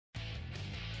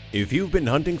If you've been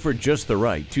hunting for just the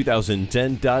right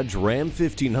 2010 Dodge Ram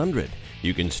 1500,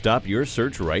 you can stop your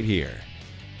search right here.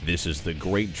 This is the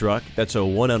great truck that's a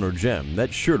one-owner gem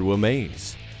that's sure to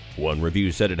amaze. One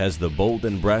review said it has the bold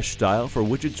and brash style for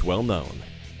which it's well known,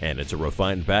 and it's a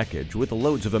refined package with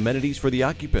loads of amenities for the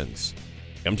occupants.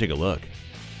 Come take a look.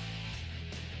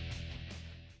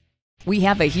 We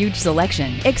have a huge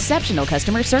selection, exceptional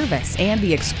customer service, and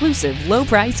the exclusive low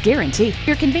price guarantee.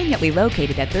 You're conveniently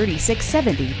located at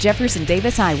 3670 Jefferson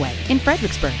Davis Highway in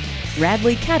Fredericksburg.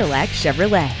 Radley Cadillac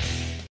Chevrolet.